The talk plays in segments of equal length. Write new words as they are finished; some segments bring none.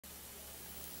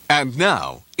And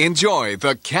now, enjoy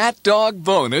the CatDog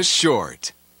bonus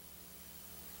short.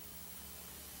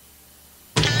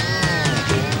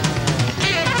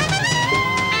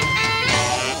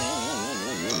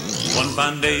 One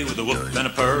fine day with a whoop and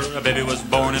a purr, a baby was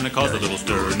born and it caused a little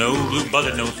stir. No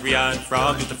blue-buzzard, no three-eyed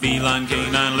frog, just a feline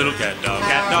canine little cat dog.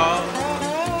 Cat dog,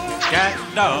 cat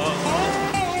dog.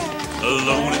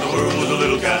 Alone in the world was a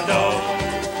little cat dog.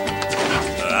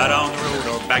 Out on the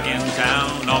road or back in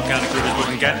town, all kind of critters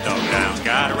putting cat dog down.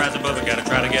 Gotta rise above it, gotta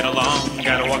try to get along,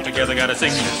 gotta walk together, gotta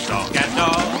sing this song. Cat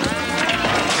dog,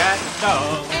 cat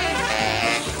dog.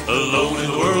 Alone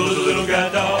in the world was a little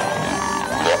cat dog.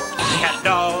 Cat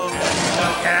dog,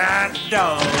 cat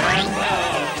dog.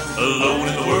 Alone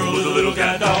in the world was a little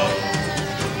cat dog.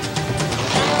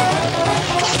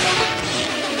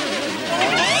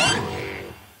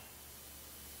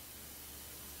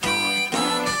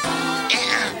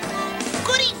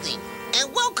 Good evening,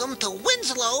 and welcome to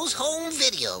Winslow's Home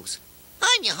Videos.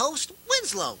 I'm your host,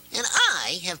 Winslow, and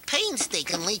I have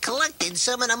painstakingly collected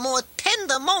some of the more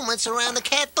tender moments around the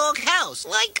CatDog house,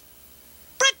 like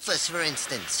breakfast, for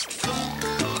instance.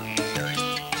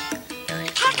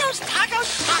 Tacos,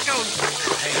 tacos, tacos.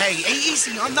 Hey,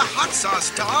 easy on the hot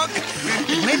sauce, dog.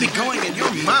 It may be going in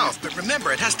your mouth, but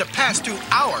remember, it has to pass through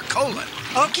our colon.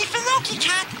 Okie dokie,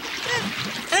 cat.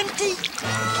 Empty.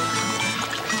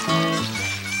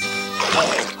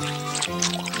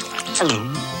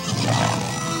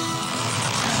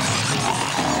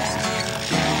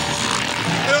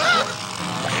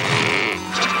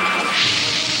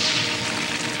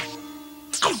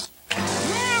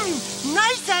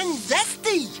 Nice and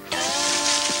zesty.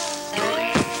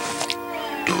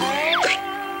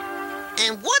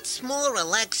 And what's more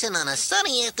relaxing on a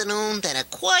sunny afternoon than a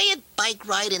quiet bike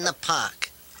ride in the park?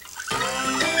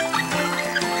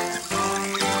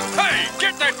 Hey,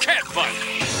 get that cat bike!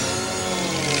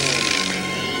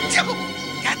 Get the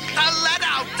lead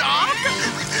out, dog.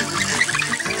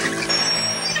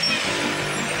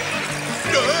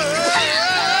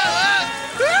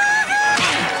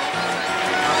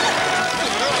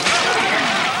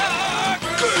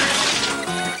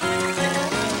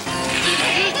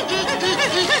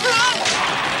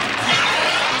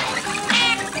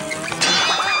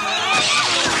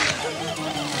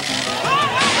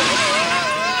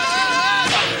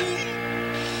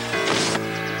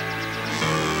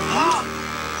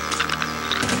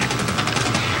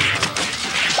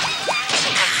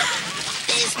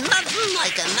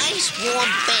 Like a nice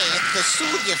warm bath to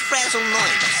soothe your frazzled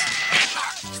nerves.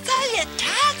 Say it,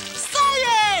 cat. Say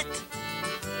it.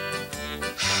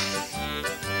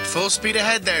 Full speed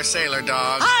ahead there, sailor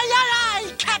dog. Aye, aye,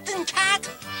 aye, Captain Cat.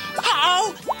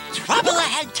 Uh-oh. Trouble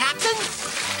ahead, Captain.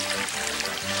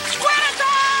 Square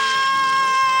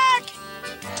attack!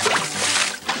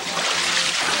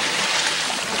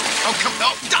 Oh, come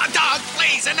on. Dog,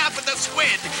 please, enough with the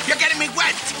squid. You're getting me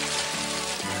wet.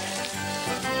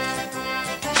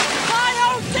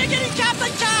 Diggity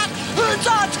Captain Cat! It's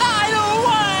a tidal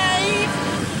wave!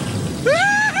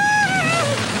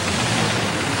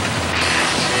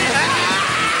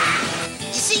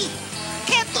 You see,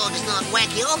 CatDog is not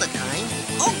wacky all the time.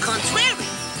 Au contrary,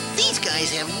 these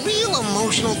guys have real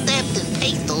emotional depth and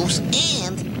pathos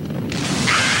and...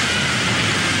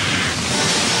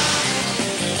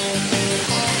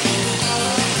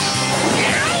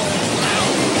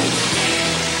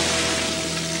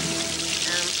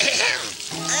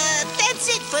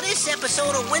 That's it for this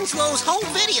episode of Winslow's Home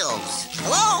Videos.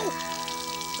 Hello?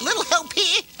 A little help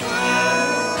here?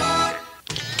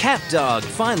 CatDog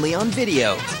finally on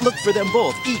video. Look for them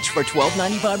both each for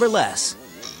 $12.95 or less.